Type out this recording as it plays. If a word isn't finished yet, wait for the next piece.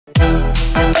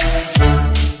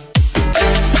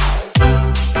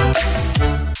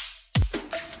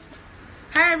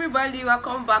everybody,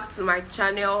 welcome back to my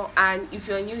channel. And if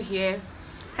you're new here,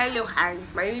 hello, hi,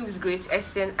 my name is Grace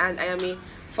Essen and I am a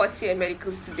fourth-year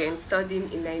medical student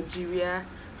studying in Nigeria,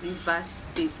 Rivers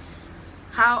State.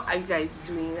 How are you guys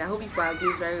doing? I hope you are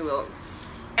doing very well.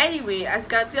 Anyway, as you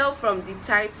can tell from the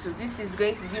title, this is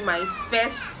going to be my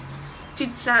first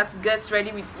chit chat, get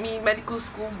ready with me, medical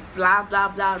school, blah blah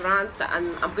blah rant,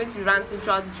 and I'm going to be ranting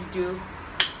throughout this video.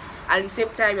 At the same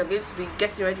time, you're going to be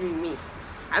getting ready with me.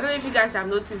 I don't know if you guys have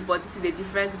noticed, but this is a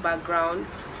different background.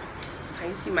 Can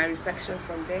you see my reflection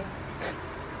from there?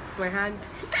 My hand.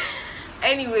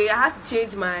 Anyway, I had to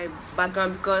change my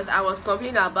background because I was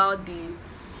complaining about the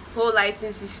whole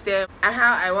lighting system and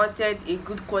how I wanted a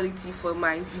good quality for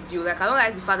my video. Like, I don't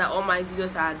like the fact that all my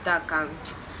videos are dark and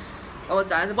all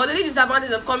that. But the only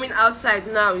disadvantage of coming outside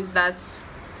now is that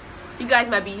you guys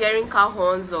might be hearing car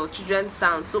horns or children's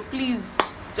sounds. So please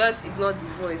just ignore the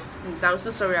voice, please. I'm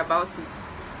so sorry about it.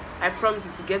 I promise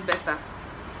it to get better.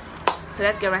 So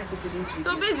let's get right into this video.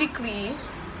 So basically,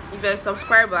 if you're a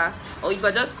subscriber or if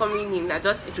you're just coming in, I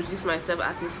just introduce myself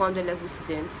as a 400 level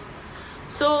student.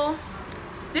 So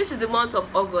this is the month of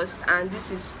August, and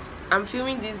I'm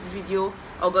filming this video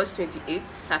August 28th,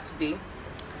 Saturday,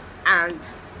 and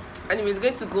anyway, it's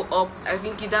going to go up I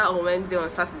think either on Wednesday or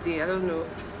Saturday. I don't know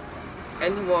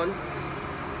anyone.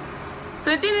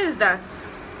 So the thing is that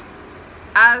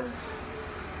as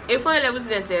a 400 level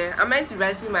student, I'm meant to be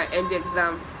writing my MD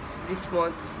exam this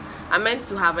month. I'm meant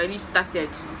to have already started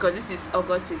because this is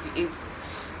August 28th,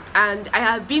 and I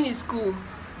have been in school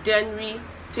January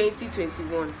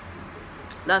 2021.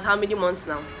 That's how many months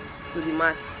now with the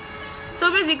maths.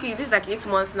 So basically, this is like 8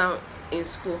 months now in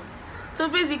school. So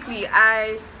basically,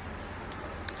 I'm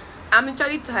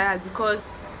literally tired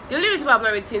because the only reason why I'm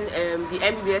not writing the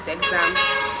MBBS exam.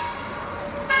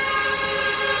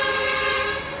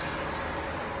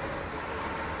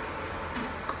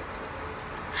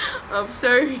 I'm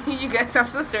sorry, you guys. I'm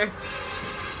so sorry.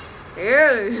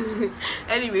 Yeah.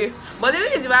 Anyway, but the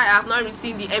only reason why I have not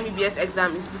written the MBBS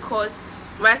exam is because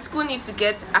my school needs to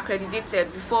get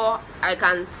accredited before I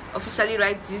can officially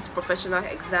write this professional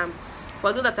exam.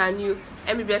 For those that are new,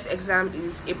 MBBS exam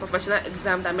is a professional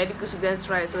exam that medical students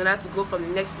write in order to go from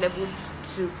the next level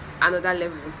to another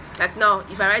level. Like now,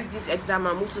 if I write this exam,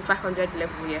 I move to 500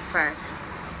 level, year 5.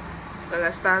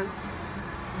 Understand?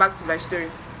 Back to my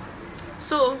story.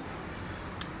 So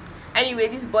anyway,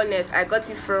 this bonnet, I got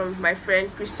it from my friend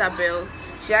Christabel.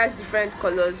 She has different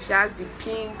colors. She has the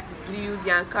pink, the blue, the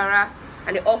Ankara,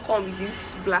 and they all come with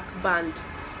this black band.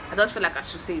 I just feel like I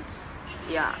should say it.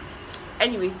 Yeah.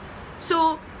 Anyway,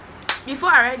 so before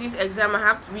I write this exam,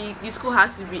 the school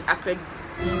has to be accredited.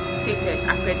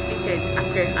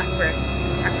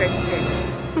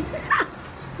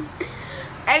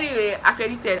 Anyway,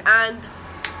 accredited, and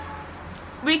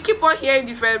we keep on hearing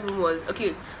different rumors.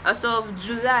 Okay, as of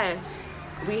July,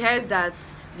 we heard that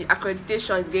the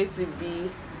accreditation is going to be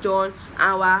done,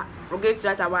 and we're going to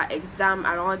write our exam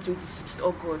around 26th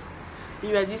August.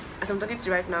 Meanwhile, this, as I'm talking to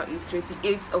you right now, is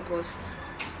 28th August.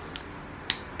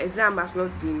 Exam has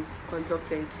not been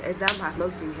conducted. Exam has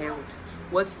not been held.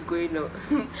 What is going on?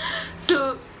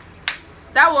 So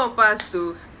that one passed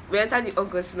to, we entered the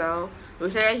August now.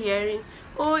 We started hearing,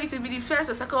 oh, it will be the first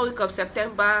or second week of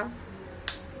September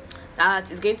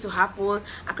that is going to happen.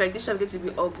 Accreditation is going to be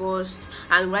August,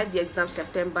 and write the exam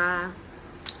September.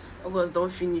 August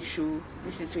don't finish. Oh,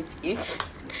 this is 28th.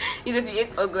 It's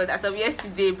 28th August. As of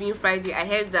yesterday, being Friday, I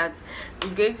heard that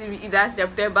it's going to be either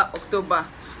September, October.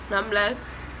 And I'm like,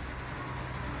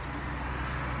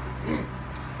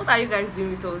 what are you guys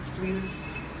doing with us, please?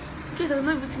 Okay, there's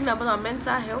no everything about our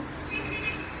mental health.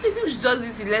 I think we should just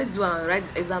listen, let's do and write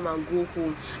the exam and go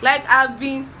home. Like, I've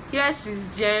been here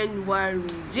since January.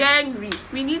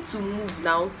 We need to move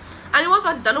now. And what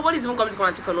part is that nobody's even coming to come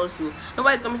and check on us.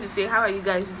 Nobody's coming to say, how are you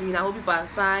guys doing? I hope you are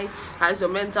fine. How's your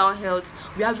mental health?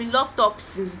 We have been locked up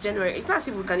since January. It's not as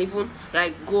if we can even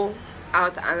like go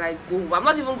out and like go. I'm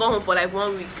not even going home for like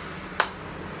 1 week.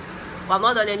 But I've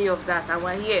not done any of that, and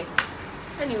we're here.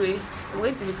 Anyway, I'm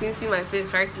going to be cleansing my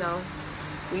face right now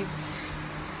with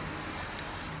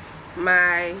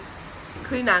my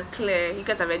Clean and Clear. You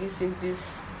guys have already seen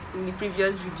this in the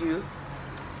previous video.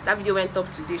 That video went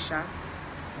up today, Sha.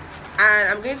 And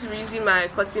I'm going to be using my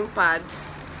cotton pad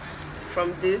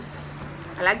from this.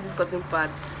 I like this cotton pad.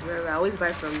 I always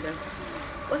buy from them.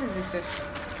 What is this?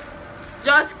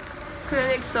 Just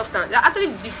Clinic Soft. They're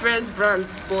actually different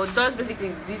brands, but just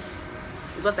basically this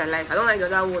is what I like. I don't like the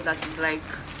other one that is like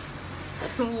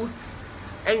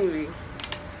anyway.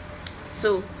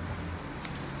 So,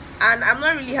 and I'm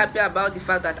not really happy about the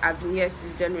fact that I've been here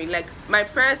since January. Like, my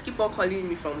parents keep on calling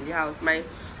me from the house. My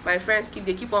my friends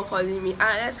keep on calling me,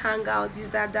 let's hang out, this,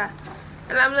 that,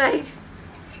 and I'm like,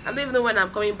 I don't even know when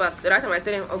I'm coming back. The last time I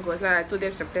told them August, now I told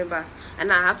them September, and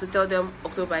now I have to tell them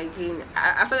October again.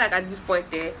 I feel like at this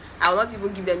point there, I will not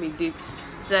even give them a date,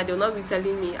 so that they will not be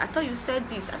telling me, I thought you said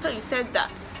this, I thought you said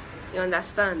that. You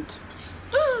understand?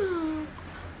 I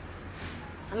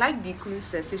like the cool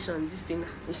sensation this thing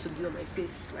used to do on my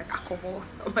face, like alcohol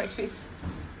on my face.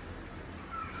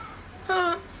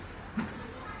 I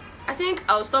think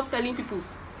I'll stop telling people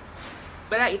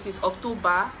whether it is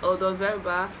October or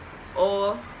November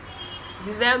or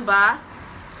December,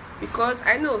 because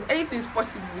I know anything is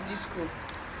possible with this school.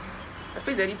 My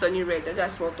face is already turning red. I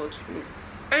just want to touch me.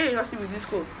 Anything is possible with this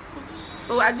school.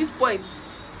 So at this point,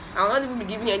 I will not even be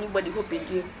giving anybody hope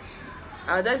again.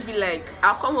 I'll just be like,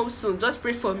 I'll come home soon, just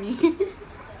pray for me.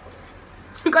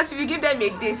 Because if you give them a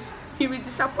date, you'll be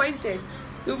disappointed.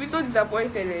 You'll be so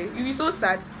disappointed, eh? You'll be so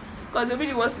sad, because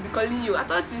nobody wants to be calling you. I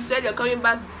thought you said you're coming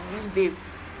back this day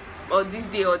or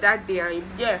that day, and you'll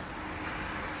be there.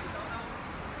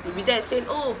 You'll be there saying,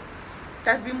 oh,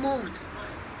 that's been moved.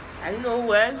 I didn't know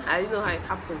when, I didn't know how it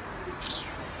happened.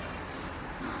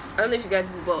 I don't know if you guys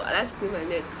see, but I like to clean my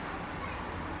neck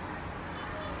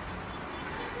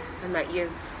and my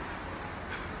ears.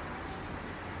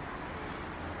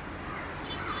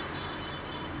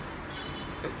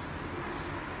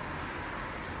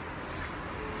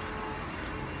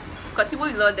 Contible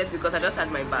is not dirty because I just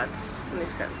had my bath. I don't know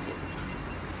if you can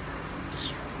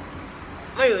see.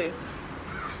 Anyway,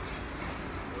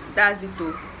 that's it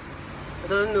though. I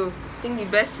don't know. I think the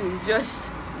best thing is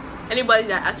just anybody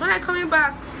that asks, when I'm coming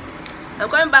back. I'm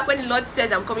coming back when the Lord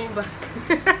says I'm coming back.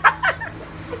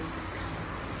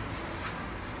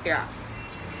 Yeah.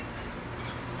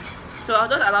 So I'll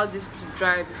just allow this to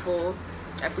dry before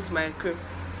I put my cream.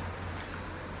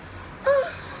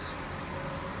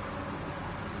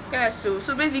 Yeah, so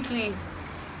basically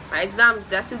my exams,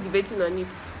 they're still debating on it.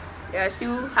 They're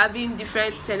still having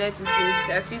different Senate meetings.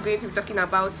 They're still going to be talking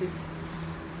about it.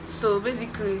 So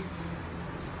basically,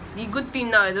 the good thing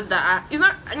now is just that it's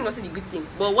not, I don't want to say the good thing,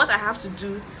 but what I have to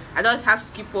do, I just have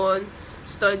to keep on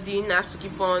studying. I have to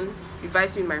keep on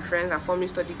revising with my friends and forming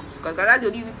study groups, because that's the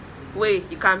only way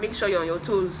you can make sure you're on your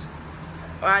toes,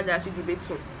 or they're still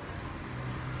debating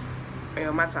on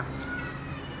your matter.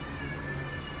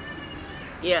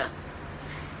 Yeah,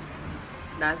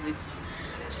 that's it.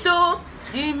 So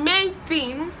the main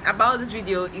thing about this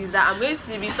video is that I'm going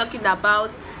to be talking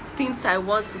about things I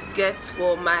want to get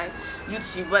for my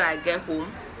YouTube when I get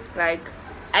home. Like,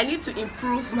 I need to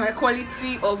improve my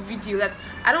quality of video. Like,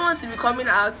 I don't want to be coming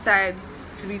outside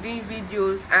to be doing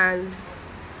videos, and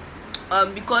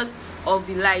because of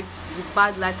the lights, the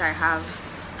bad light I have,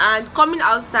 and coming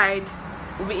outside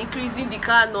will be increasing the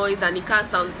car noise and the car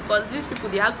sounds, because these people,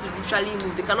 they have to literally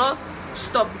move. They cannot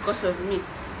stop because of me.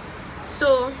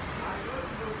 So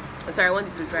I'm sorry, I want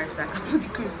this to dry so I can put the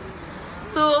cream.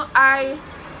 So I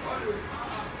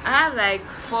have like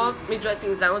 4 major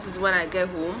things I want to do when I get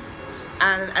home,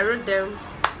 and I wrote them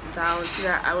down so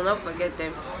that I will not forget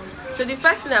them. So the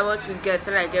first thing I want to get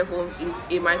when I get home is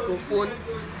a microphone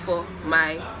for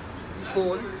my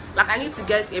phone. Like, I need to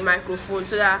get a microphone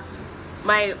so that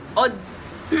my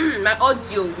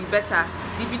audio will be better,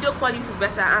 the video quality will be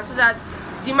better, and so that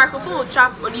the microphone will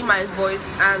trap only my voice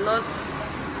and not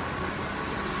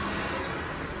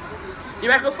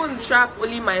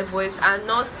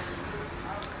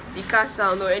the car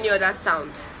sound or any other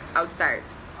sound outside.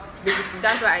 Basically,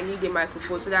 that's why I need a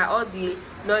microphone, so that all the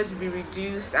noise will be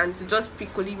reduced and to just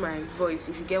pick only my voice,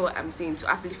 if you get what I'm saying, to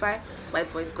amplify my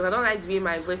voice, because I don't like the way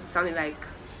my voice is sounding like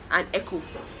an echo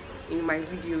in my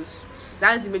videos.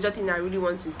 That is the major thing I really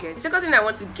want to get. The second thing I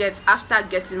want to get after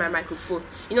getting my microphone,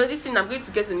 you know, this thing I'm going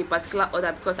to get in a particular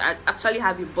order because I actually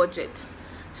have a budget.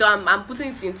 So I'm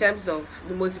putting it in terms of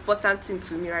the most important thing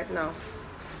to me right now.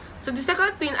 So the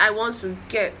second thing I want to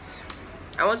get,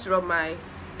 I want to rub my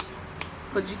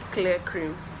Kojic Clear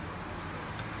Cream.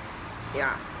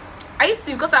 Yeah, I used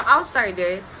to, because I'm outside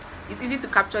there, it's easy to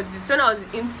capture this. So when I was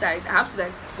inside, I have to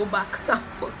like go back and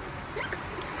forth.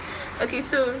 Okay,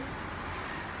 so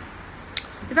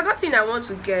the second thing I want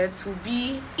to get will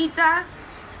be either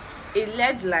a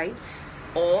LED light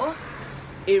or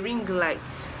a ring light.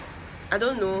 I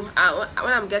don't know.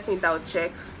 When I'm getting it, I'll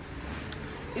check.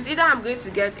 It's either I'm going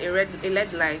to get a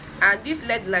LED light, and this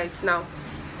LED light now,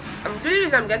 the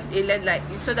reason I'm getting a LED light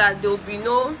is so that there will be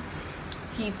no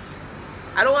heat.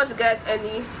 I don't want to get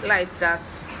any light that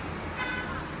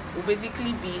will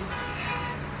basically be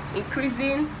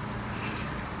increasing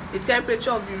the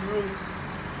temperature of the room.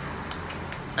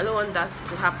 I don't want that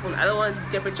to happen. I don't want the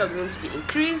temperature of the room to be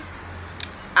increased.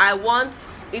 I want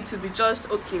it will be just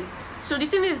okay. So the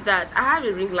thing is that I have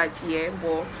a ring light here,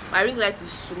 but my ring light is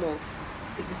small.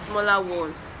 It's a smaller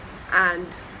one, and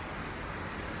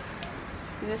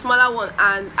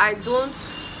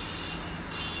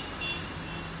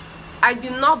I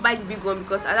did not buy the big one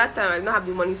because at that time I did not have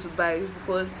the money to buy it,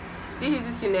 because this is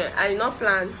the thing, I did not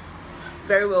plan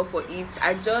very well for it.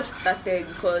 I just started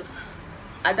because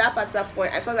at that particular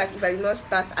point I felt like if I did not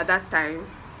start at that time,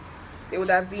 there would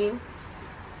have been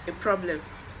a problem.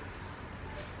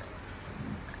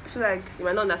 I feel like you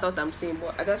might not understand what I'm saying,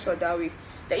 but I just felt that way,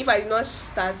 that if I did not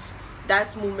start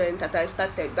that moment that I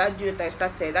started, that day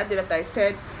that I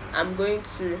said I'm going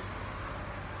to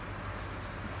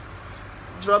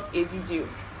drop a video,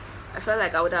 I felt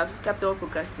like I would have kept on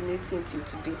procrastinating till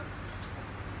today.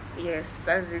 Yes,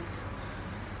 that's it.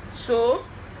 So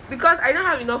because I don't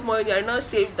have enough money, I did not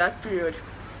save that period,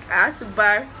 I had to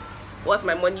buy what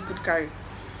my money could carry.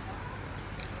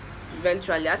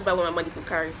 Eventually I had to buy what my money could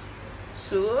carry.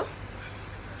 So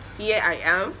here I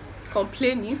am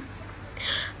complaining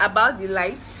about the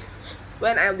lights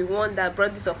when I'm the one that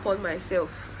brought this upon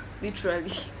myself,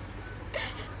 literally.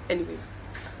 Anyway,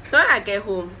 so when I get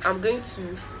home, I'm going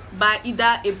to buy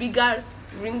either a bigger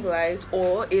ring light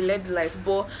or a LED light,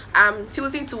 but I'm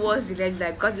tilting towards the LED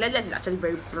light because the LED light is actually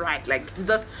very bright, like it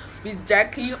just be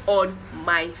directly on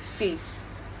my face.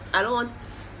 I don't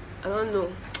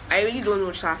know, I really don't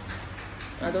know, Sha.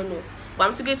 I don't know, but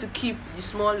I'm still going to keep the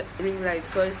small ring light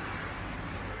because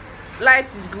light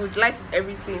is good, light is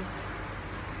everything.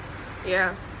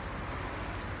 Yeah,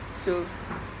 so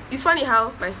it's funny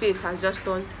how my face has just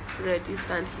turned red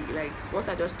instantly, like once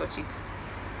I just touch it,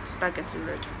 start getting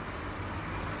red.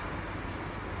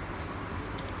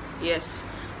 Yes,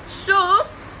 so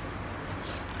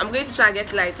I'm going to try and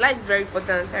get light. Light is very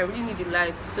important. I really need the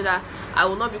light so that I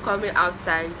will not be coming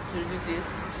outside to do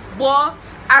this. But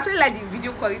I actually like the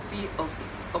video quality of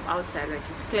outside. Like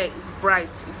it's clear, it's bright,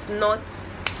 it's not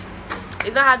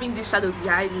having this shadow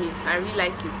behind me. I really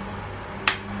like it.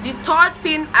 The third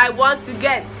thing I want to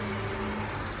get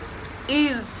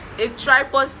is a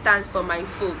tripod stand for my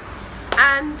phone,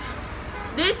 and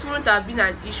this wouldn't have been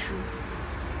an issue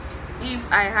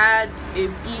if I had a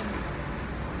big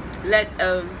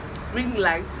LED ring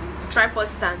light, the tripod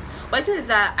stand. But the thing is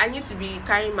that I need to be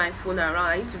carrying my phone around,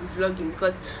 I need to be vlogging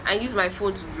because I use my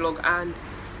phone to vlog, and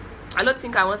I don't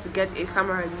think I want to get a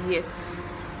camera yet.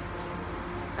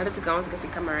 I don't think I want to get a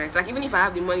camera yet. Like even if I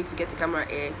have the money to get a camera,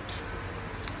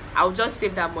 I'll just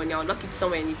save that money, I'll lock it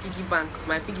somewhere in a piggy bank,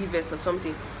 my piggy vest or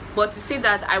something. But to say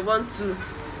that I want to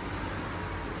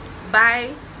buy,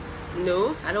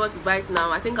 no, I don't want to buy it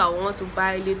now. I think I want to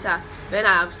buy later when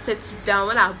I have settled down,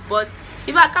 when I've bought.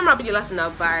 If I camera be the last thing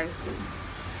I'll buy.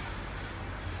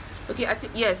 Okay, I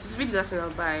think yes, it's really the last thing I'll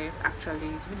buy. Actually,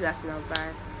 it's really the last thing I'll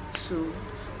buy. So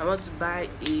I want to buy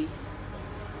a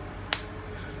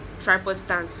tripod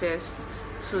stand first,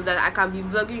 so that I can be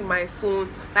vlogging with my phone,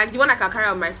 like the one I can carry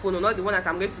on my phone, or not the one that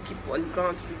I'm going to keep on the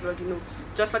ground to be vlogging. No,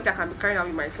 just something I can be carrying out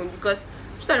with my phone, because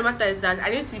the matter is that I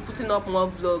need to be putting up more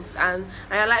vlogs, and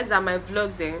I realize that my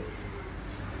vlogs,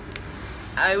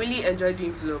 I really enjoy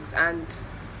doing vlogs, and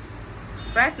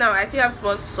right now I still have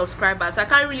small subscribers, so I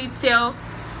can't really tell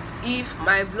if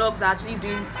my vlogs are actually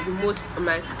doing the most on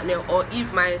my channel, or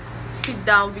if my sit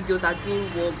down videos are doing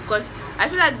well, because I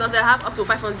feel like sometimes I have up to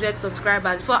 500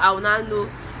 subscribers before I will now know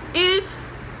if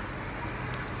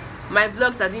my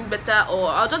vlogs are doing better, or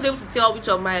I'll just be able to tell which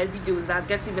of my videos are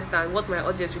getting better and what my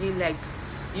audience really like.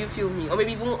 You feel me? Or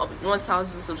maybe even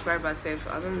 1,000 subscribers self,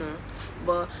 I don't know.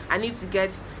 But I need to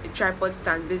get a tripod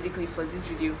stand basically for this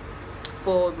video,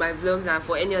 for my vlogs and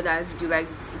for any other video. Like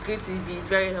it's going to be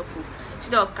very helpful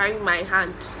instead of carrying my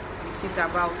hand with it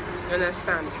about, you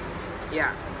understand?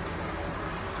 Yeah,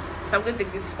 so I'm going to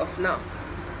take this off now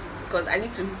because I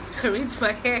need to arrange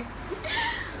my hair.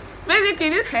 Basically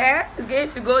this hair is going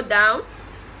to go down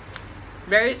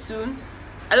very soon.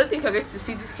 I don't think you're going to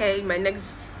see this hair in my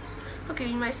next, okay,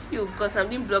 you might see you because I'm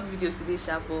doing blog videos today,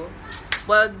 Shapo.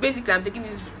 But basically I'm taking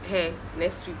this hair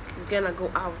next week. It's gonna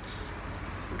go out.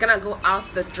 It's gonna go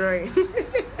out the drawing.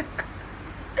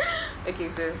 Okay,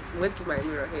 so let's keep my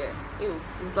mirror here. Ew,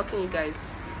 it's blocking you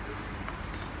guys.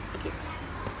 Okay.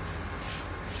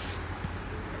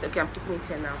 Okay, I'm keeping it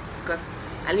here now because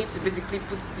I need to basically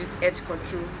put this edge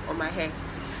control on my hair.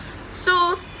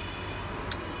 So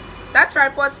that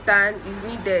tripod stand is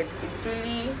needed. It's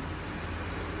really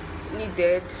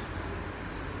needed.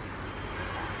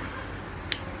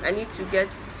 I need to get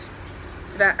it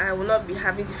so that I will not be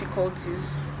having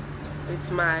difficulties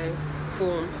with my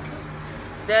phone.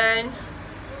 Then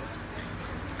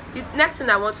the next thing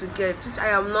I want to get, which I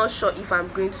am not sure if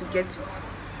I'm going to get it,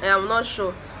 I am not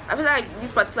sure. I feel like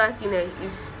this particular thing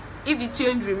is, if the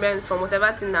change remains from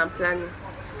whatever thing I'm planning,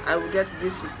 I will get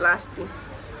this last thing,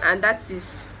 and that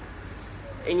is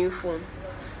a new phone.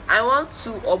 I want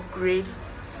to upgrade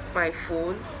my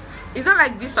phone. It's not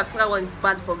like this particular one is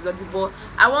bad for vlogging, but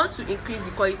I want to increase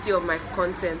the quality of my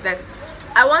content. Like,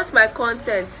 I want my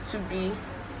content to be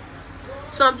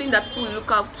something that people look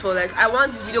up for. Like, I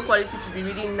want the video quality to be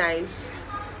really nice.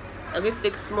 I'm going to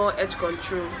take small edge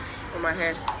control on my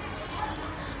head.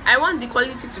 I want the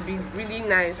quality to be really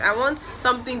nice. I want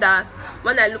something that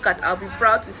when I look at, I'll be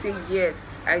proud to say,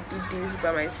 yes, I did this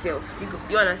by myself.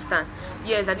 You understand?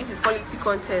 Yes, that this is quality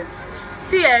content.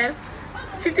 See,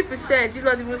 50%, if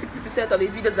not even 60% of the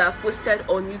videos that I've posted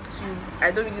on YouTube,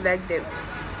 I don't really like them.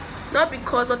 Not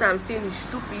because what I'm saying is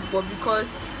stupid, but because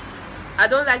I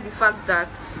don't like the fact that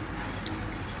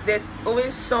there's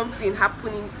always something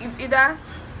happening. It's either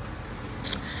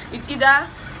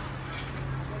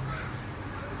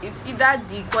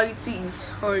the quality is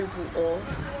horrible, or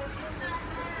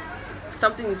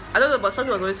something is, I don't know, but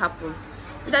something will always happen.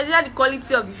 It's either the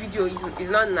quality of the video is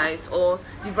not nice, or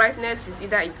the brightness is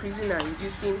either increasing and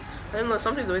reducing. I don't know,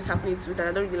 something is always happening to it, and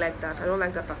I don't really like that. I don't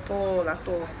like that at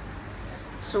all.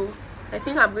 So I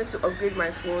think I'm going to upgrade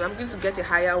my phone. I'm going to get a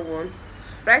higher one.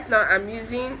 Right now I'm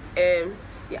using the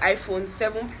iPhone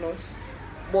 7 Plus,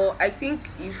 but I think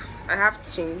if I have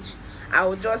to change, I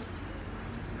will just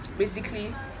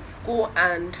basically go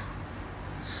and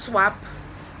swap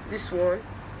this one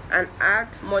and add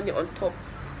money on top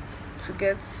to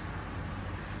get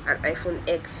an iPhone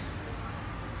X.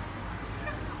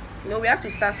 You know, we have to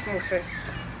start small first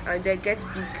and then get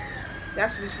big. We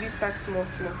have to literally start small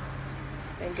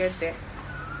and get there.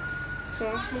 So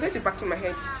I'm going to pack in my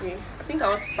hair this way. I think I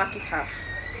want to pack it half.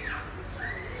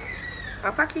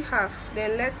 I'll pack it half,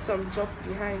 then let some drop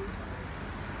behind.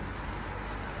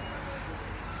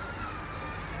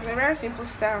 It's a very simple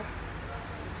style.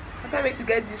 I can't wait to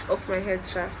get this off my head,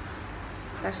 child.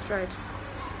 That's right.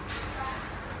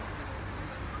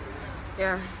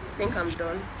 Yeah, I think I'm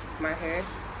done with my hair.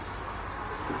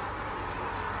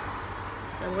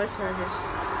 And where's my dress?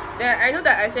 Yeah, I know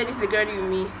that I said this is a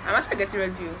GRWM. I'm actually getting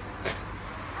ready.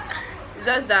 It's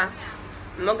just that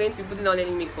I'm not going to be putting on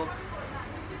any makeup.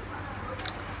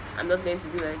 I'm not going to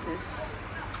be like this.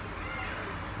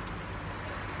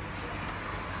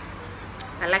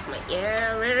 I like my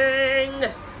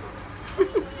earring.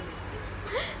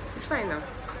 It's fine now.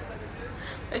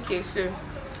 Okay, so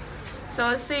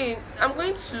I was saying I'm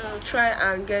going to try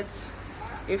and get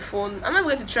a phone. I'm not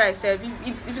going to try myself.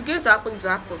 If it's going to happen, it's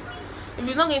happen. If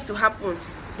it's not going to happen,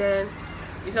 then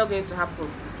it's not going to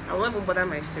happen. I won't even bother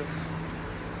myself.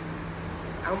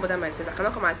 I won't bother myself. I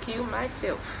cannot come and kill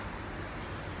myself.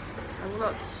 I will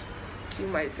not kill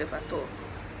myself at all.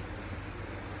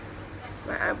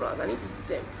 My eyebrows, I need to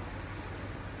do them.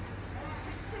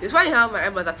 It's funny how my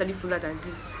eyebrows are actually fuller than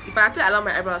this. If I actually allow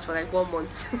my eyebrows for like 1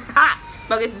 month, I'm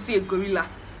going to see a gorilla.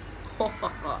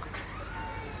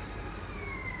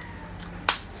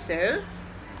 So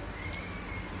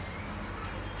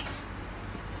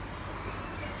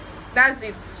that's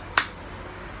it.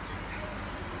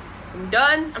 I'm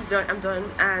done,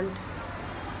 and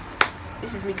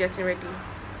this is me getting ready.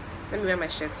 Let me wear my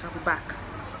shirt. I'll be back.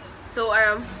 So I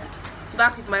am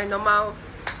back with my normal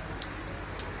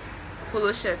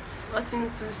polo shirt.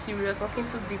 Nothing too serious, nothing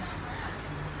too deep.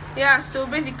 Yeah, so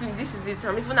basically this is it.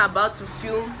 I'm even about to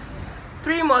film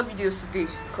 3 more videos today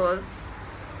because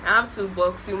I have to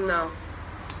bulk film now.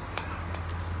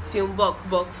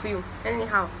 Bulk film.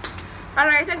 Anyhow,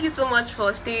 alright, thank you so much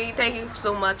for staying. Thank you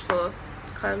so much for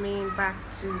coming back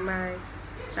to my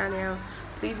channel.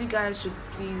 Please, you guys should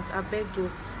please, I beg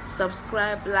you,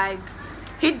 subscribe, like,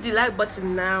 hit the like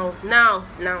button now.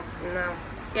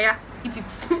 Yeah, hit it.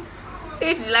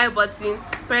 Hit the like button,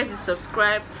 press the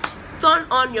subscribe, turn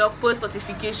on your post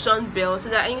notification bell so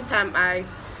that anytime I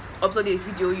upload a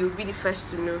video, you'll be the first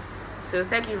to know. So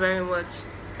thank you very much.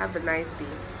 Have a nice day.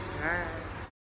 Bye.